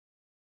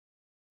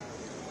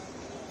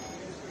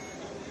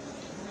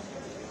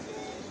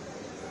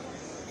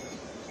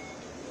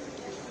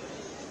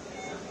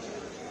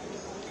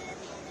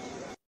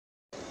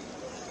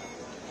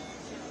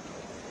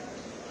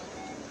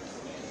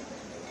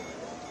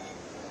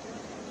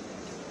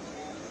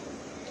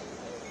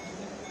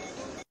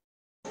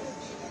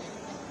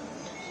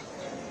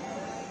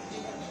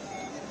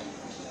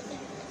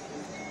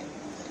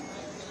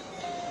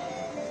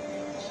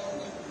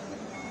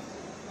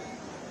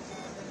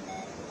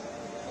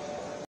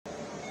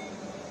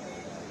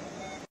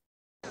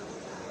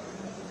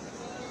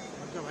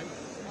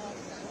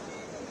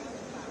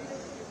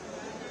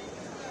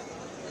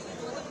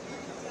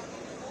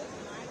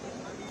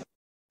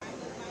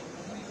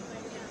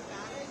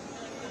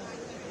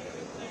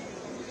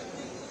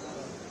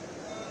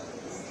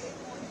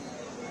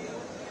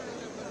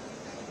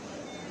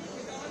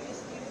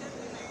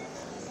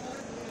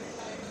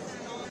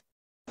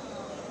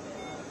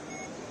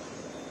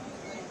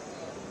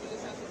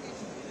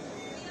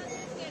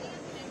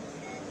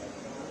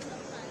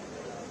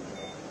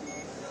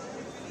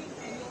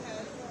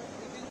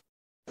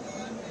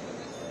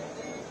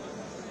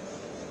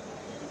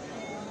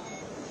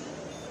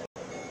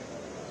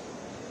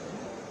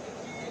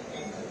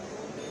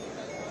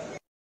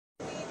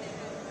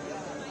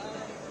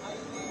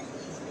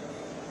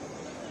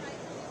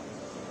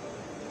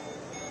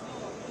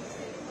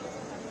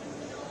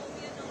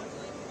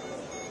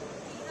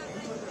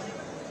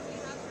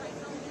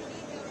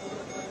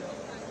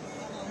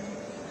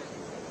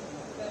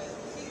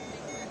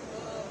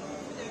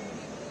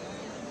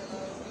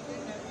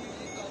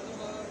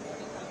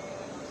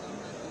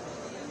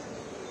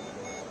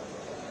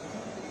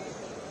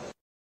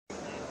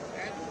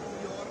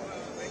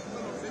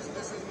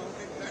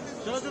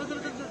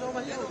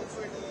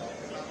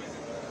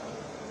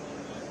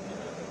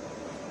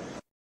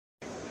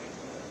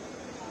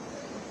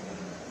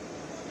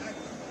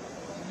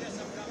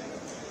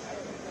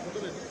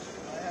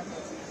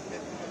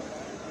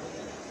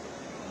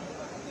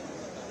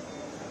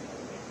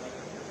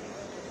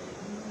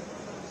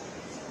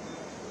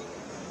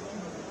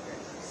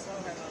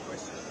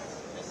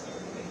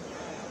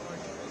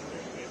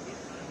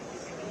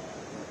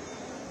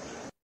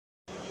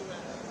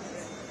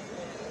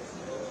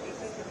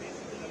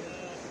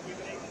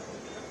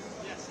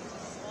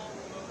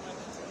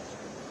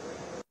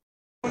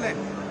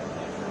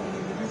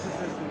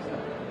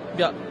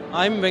Yeah,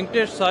 I'm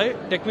Venkatesh Sai,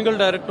 Technical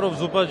Director of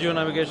Zuppa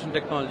Geonavigation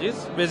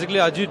Technologies, basically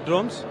Ajeet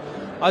Drones.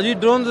 Ajeet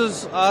Drones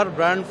is our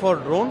brand for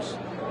drones.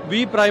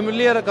 We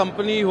primarily are a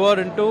company who are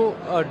into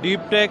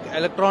deep tech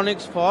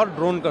electronics for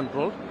drone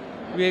control.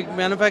 We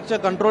manufacture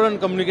control and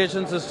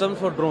communication systems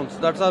for drones.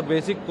 That's our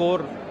basic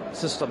core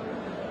system.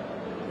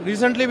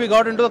 Recently we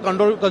got into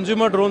the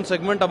consumer drone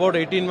segment about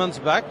 18 months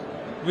back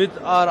with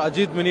our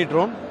Ajeet Mini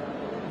drone.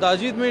 The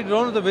Ajeet Mini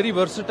drone is a very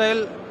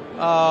versatile,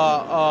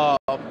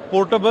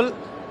 portable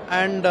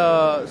and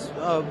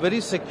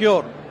very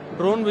secure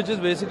drone, which is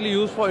basically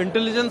used for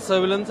intelligence,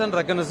 surveillance and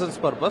reconnaissance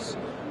purpose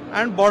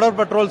and border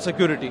patrol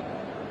security.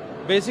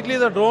 Basically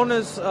the drone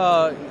is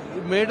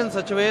made in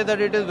such a way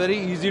that it is very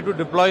easy to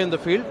deploy in the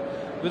field.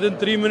 Within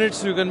 3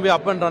 minutes you can be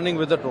up and running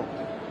with the drone.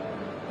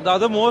 The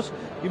other most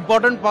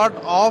important part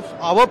of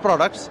our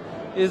products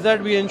is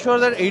that we ensure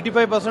that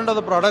 85% of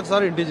the products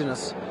are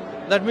indigenous.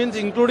 That means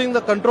including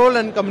the control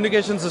and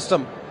communication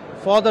system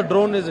for the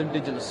drone is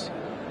indigenous.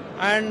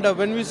 And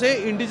when we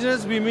say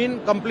indigenous, we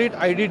mean complete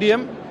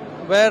IDDM,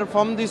 where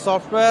from the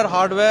software,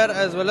 hardware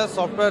as well as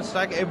software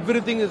stack,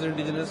 everything is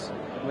indigenous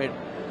made.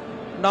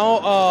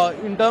 Now,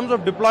 in terms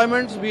of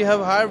deployments, we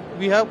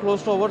have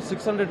close to over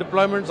 600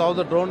 deployments of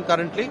the drone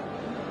currently,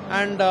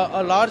 and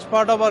a large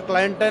part of our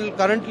clientele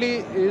currently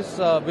is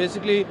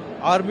basically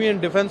army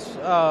and defense,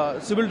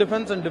 civil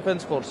defense and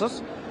defense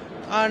forces,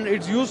 and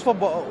it's used for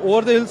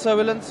over-the-hill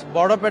surveillance,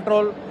 border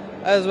patrol,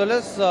 as well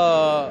as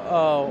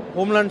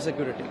homeland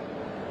security.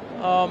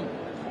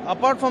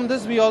 Apart from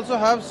this, we also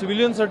have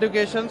civilian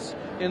certifications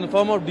in the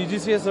form of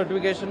DGCA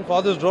certification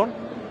for this drone,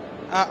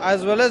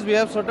 as well as we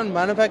have certain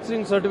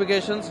manufacturing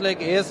certifications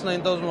like AS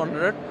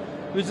 9100,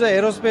 which is an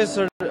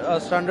aerospace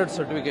standard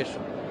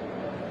certification.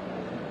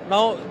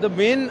 Now, the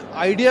main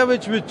idea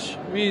which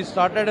we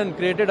started and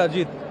created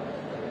Ajeet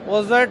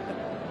was that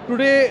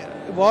today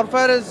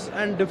warfare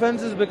and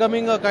defense is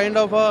becoming a kind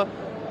of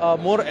a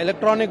more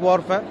electronic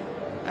warfare.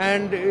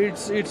 And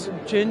it's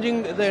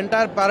changing, the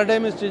entire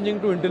paradigm is changing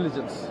to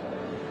intelligence.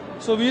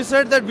 So we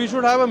said that we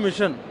should have a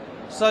mission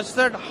such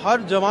that har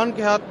jawan ke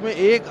haath mein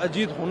ek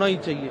Ajeet hona hi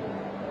chahiye.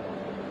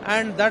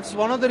 And that's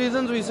one of the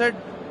reasons we said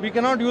we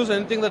cannot use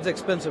anything that's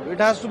expensive. It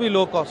has to be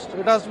low cost.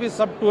 It has to be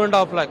sub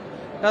 2.5 lakh.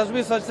 It has to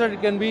be such that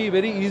it can be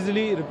very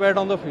easily repaired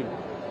on the field.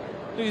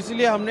 So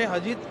isliye humne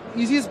Ajeet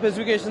easy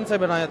specification se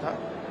banaya tha.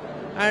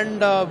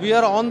 And we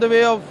are on the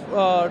way of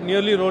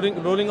nearly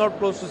rolling out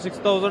close to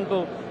 6,000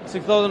 to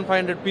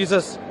 6,500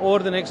 pieces over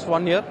the next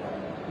 1 year.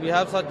 We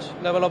have such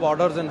level of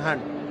orders in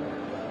hand.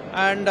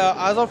 And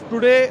as of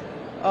today,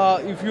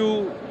 if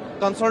you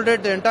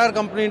consolidate the entire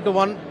company into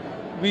one,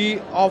 we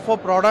offer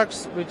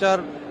products which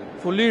are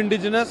fully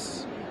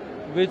indigenous,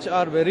 which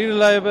are very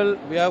reliable.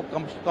 We have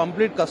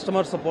complete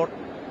customer support.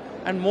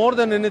 And more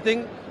than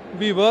anything,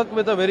 we work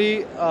with a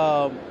very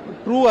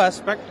true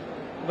aspect,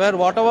 where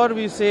whatever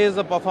we say is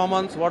the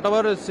performance,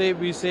 whatever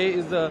we say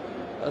is the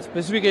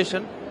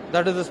specification,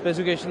 that is the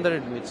specification that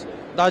it meets.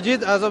 The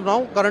Ajeet as of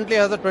now currently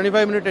has a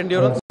 25-minute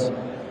endurance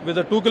with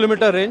a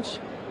 2-kilometer range,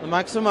 the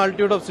maximum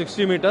altitude of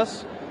 60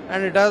 meters,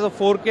 and it has a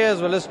 4K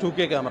as well as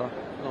 2K camera.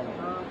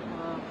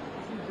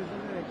 Since this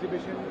is an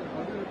exhibition,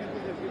 how do you look at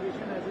this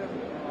exhibition as an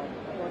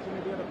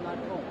opportunity or a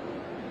platform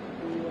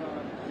to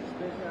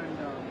express and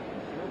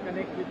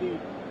connect with the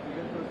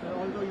person,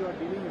 although you are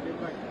dealing with it,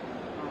 but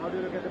how do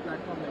you look at the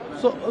platform like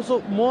that?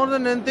 So more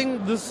than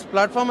anything, this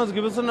platform has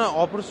given us an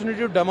opportunity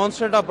to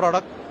demonstrate our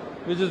product,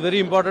 which is very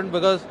important,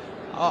 because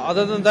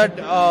other than that,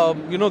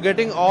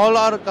 getting all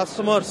our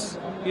customers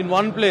in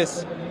one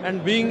place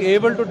and being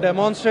able to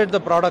demonstrate the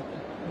product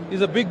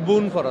is a big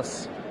boon for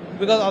us.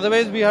 Because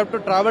otherwise we have to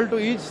travel to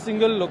each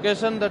single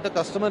location that the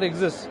customer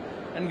exists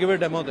and give a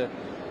demo there.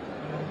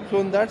 So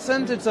in that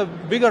sense, it's a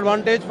big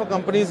advantage for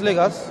companies like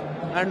us.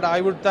 And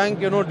I would thank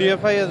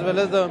DFI as well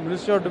as the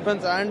Ministry of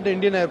Defense and the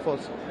Indian Air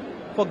Force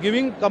for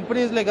giving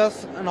companies like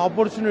us an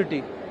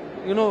opportunity.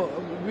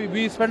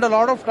 We spend a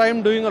lot of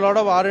time doing a lot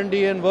of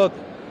R&D and work,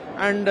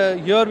 and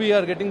here we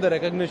are getting the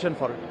recognition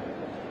for it.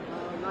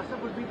 Last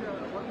up would be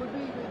what would be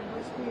the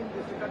USP in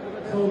this regard,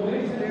 because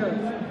there are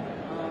players,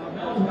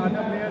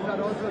 startup players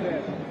are also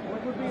there.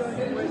 What would be your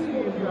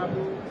USP if you have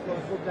to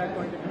put that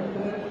point of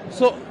view?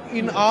 So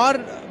in our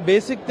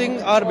basic thing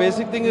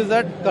is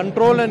that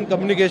control and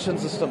communication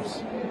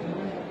systems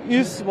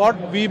is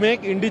what we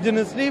make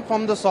indigenously,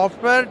 from the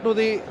software to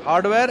the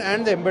hardware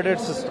and the embedded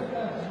system.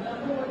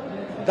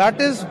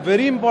 That is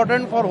very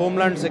important for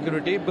homeland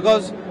security,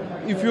 because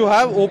if you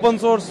have open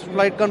source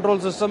flight control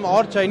system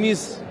or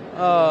Chinese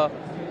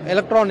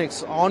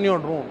electronics on your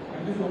drone,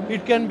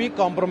 it can be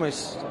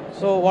compromised.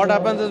 So what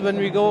happens is when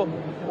we go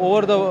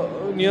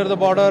over near the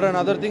border and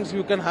other things,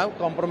 you can have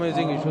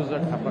compromising issues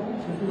that happen.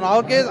 In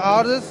our case,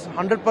 ours is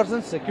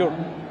 100% secure.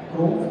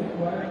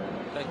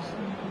 Thanks.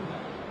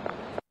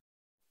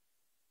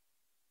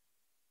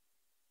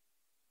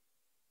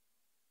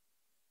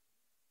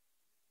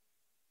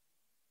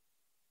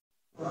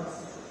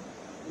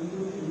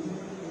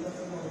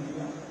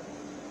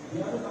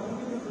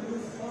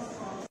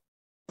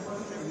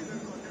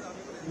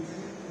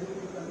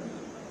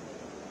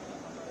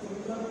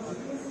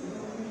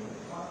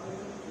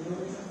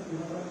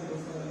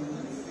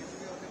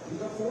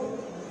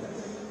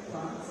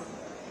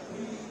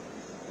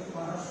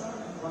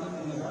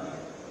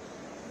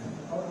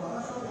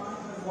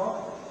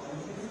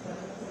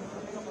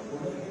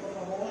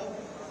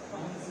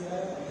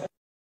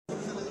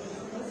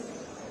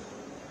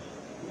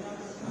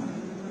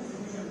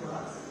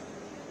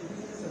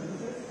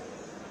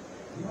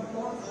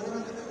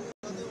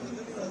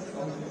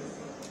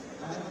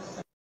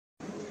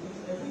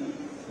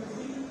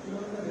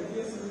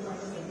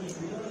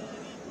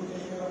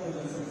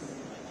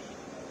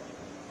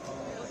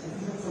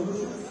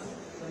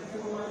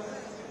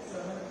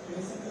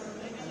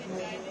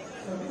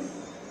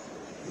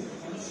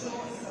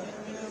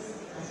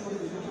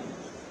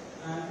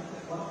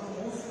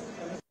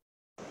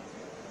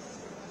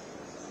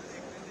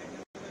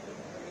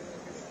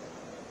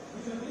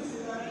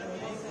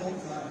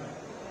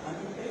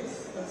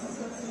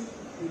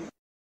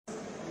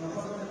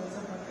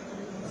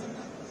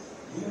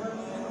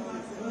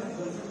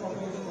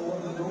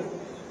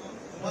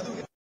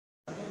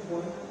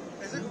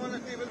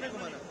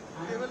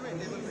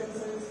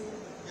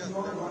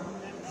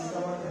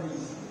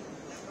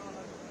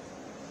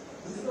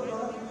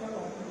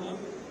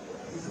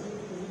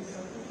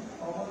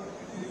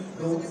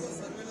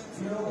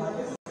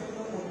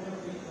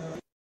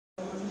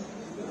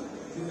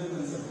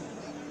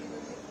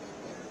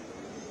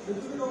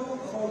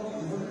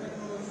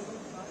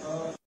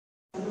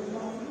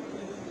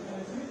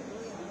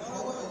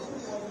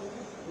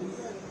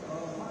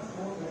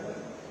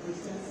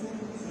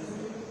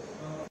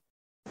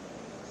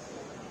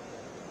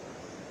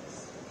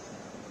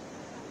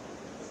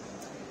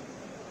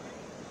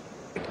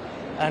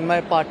 And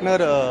my partner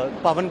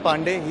Pavan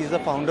Pandey, he's the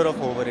founder of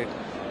HoverIt.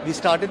 We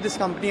started this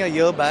company a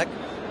year back.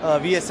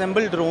 We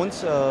assemble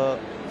drones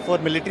for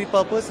military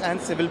purpose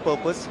and civil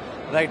purpose.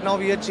 Right now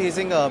we are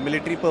chasing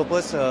military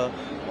purpose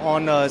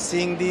on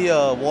seeing the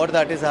war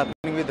that is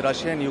happening with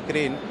Russia and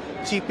Ukraine.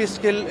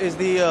 Cheapest kill is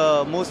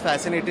the most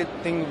fascinating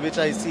thing which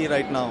I see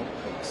right now.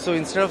 So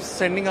instead of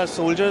sending our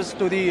soldiers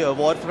to the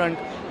war front,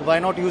 why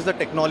not use the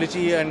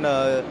technology and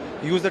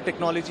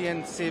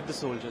save the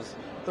soldiers?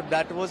 So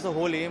that was the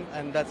whole aim,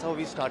 and that's how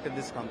we started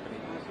this company.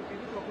 So can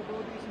you talk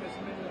about these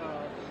specimen,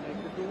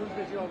 like the drones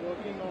that you are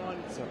working on?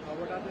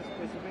 What are the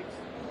specifics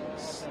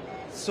of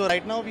them? So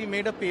right now we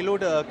made a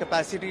payload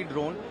capacity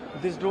drone.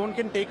 This drone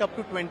can take up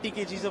to 20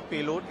 kgs of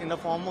payload in the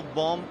form of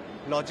bomb,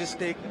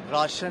 logistic,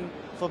 ration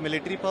for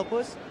military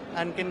purpose,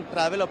 and can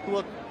travel up to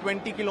a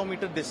 20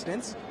 kilometer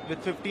distance with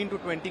 15 to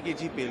 20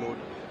 kg payload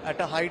at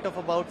a height of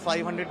about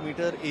 500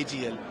 meter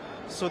AGL.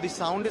 So the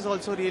sound is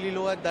also really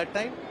low at that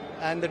time,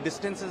 and the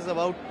distance is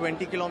about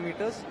 20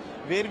 kilometers.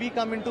 Where we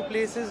come into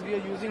places, we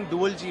are using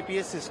dual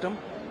GPS system,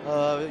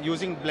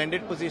 using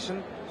blended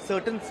position.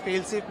 Certain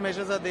fail-safe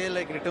measures are there,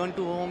 like return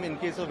to home in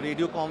case of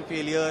radio comm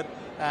failure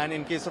and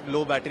in case of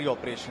low battery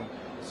operation.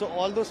 So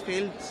all those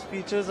fail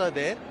features are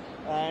there.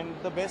 And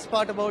the best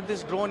part about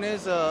this drone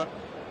is the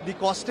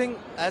costing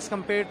as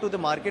compared to the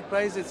market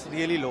price is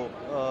really low.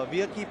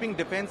 We are keeping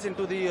defense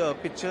into the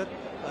picture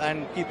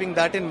and keeping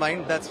that in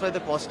mind. That's why the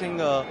costing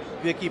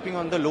we are keeping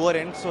on the lower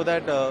end, so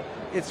that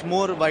it's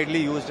more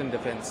widely used in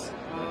defense.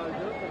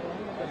 You're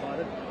performing the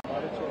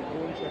Bharat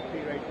Drone Shakti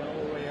right now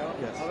over here.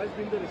 Yes. How has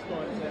been the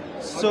response?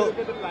 And So- how do you look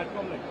at the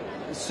platform like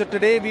this? So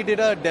today we did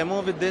a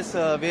demo with this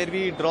where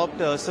we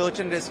dropped search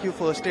and rescue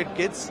first aid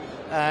kits,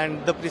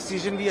 and the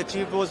precision we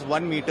achieved was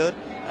 1 meter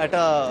at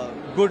a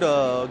good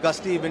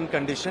gusty wind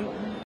condition.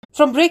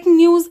 From breaking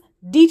news,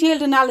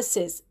 detailed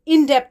analysis,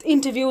 in-depth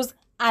interviews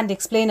and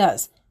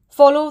explainers,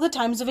 follow the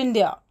Times of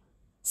India.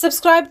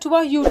 Subscribe to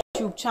our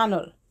YouTube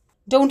channel.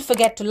 Don't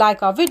forget to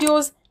like our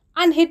videos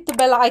and hit the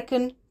bell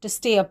icon to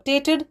stay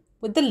updated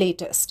with the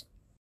latest.